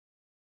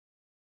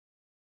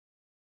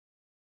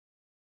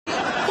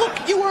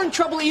you're in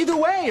trouble either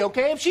way,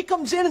 okay? If she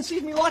comes in and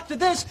sees me locked to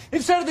this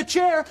instead of the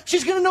chair,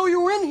 she's gonna know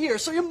you were in here,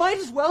 so you might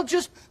as well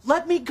just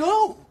let me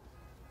go.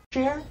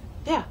 Chair?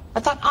 Yeah, I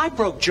thought I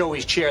broke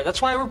Joey's chair.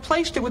 That's why I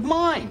replaced it with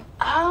mine.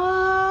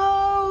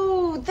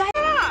 Oh,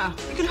 yeah.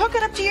 You can hook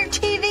it up to your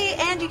TV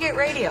and you get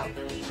radio.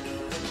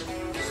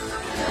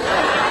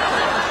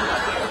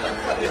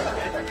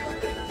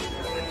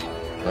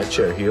 My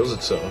chair heals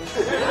itself.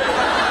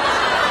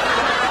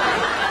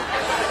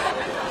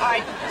 All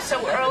right,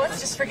 so Earl, let's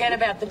just forget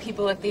about the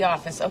people at the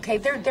office, okay?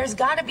 There's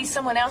got to be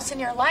someone else in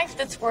your life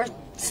that's worth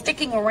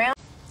sticking around.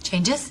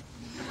 Changes?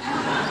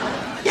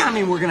 Yeah, I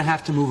mean, we're gonna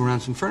have to move around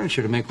some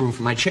furniture to make room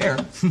for my chair.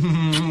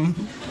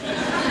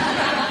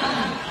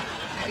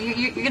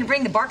 You're gonna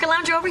bring the Barca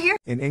Lounger over here?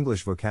 In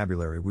English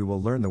vocabulary, we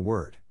will learn the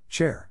word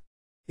chair.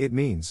 It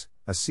means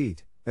a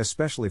seat,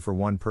 especially for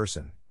one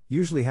person,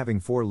 usually having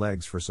 4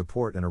 legs for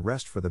support and a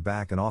rest for the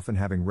back and often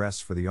having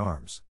rests for the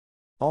arms.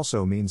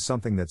 Also means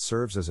something that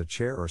serves as a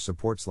chair or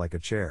supports like a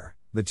chair.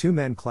 The 2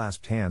 men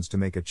clasped hands to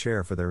make a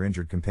chair for their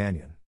injured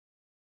companion.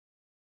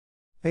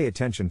 Pay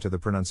attention to the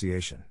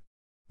pronunciation.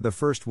 The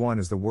first one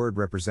is the word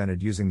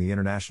represented using the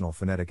International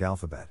Phonetic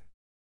Alphabet.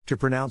 To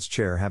pronounce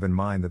chair, have in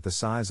mind that the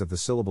size of the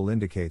syllable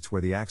indicates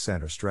where the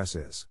accent or stress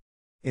is.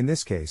 In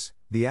this case,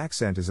 the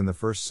accent is in the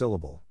first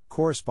syllable,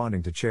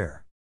 corresponding to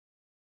chair.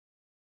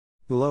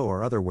 Below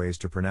are other ways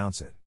to pronounce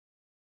it.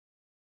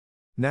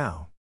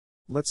 Now,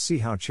 let's see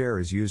how chair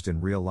is used in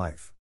real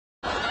life.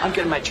 I'm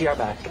getting my chair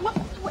back. What?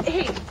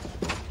 Hey.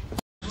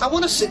 I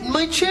want to sit in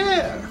my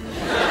chair.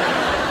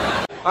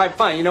 All right,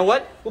 fine. You know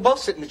what? We'll both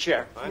sit in the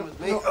chair. Fine with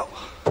me.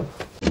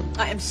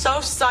 I am so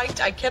psyched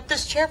I kept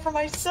this chair for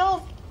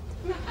myself.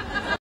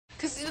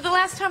 Because the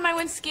last time I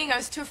went skiing, I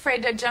was too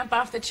afraid to jump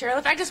off the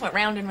chairlift. I just went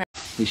round and round.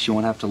 At least you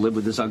won't have to live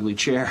with this ugly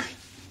chair.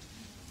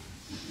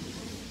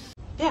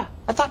 Yeah,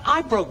 I thought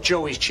I broke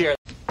Joey's chair.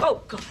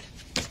 Oh, God.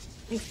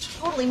 You've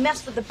totally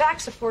messed with the back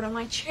support on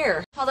my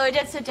chair. Although I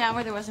did sit down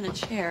where there wasn't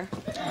a chair.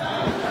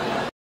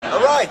 All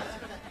right,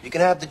 you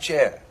can have the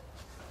chair.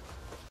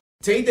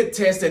 Take the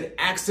test at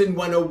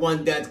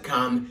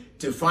accent101.com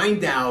to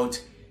find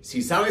out si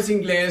sabes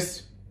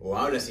inglés o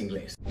hablas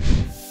inglés.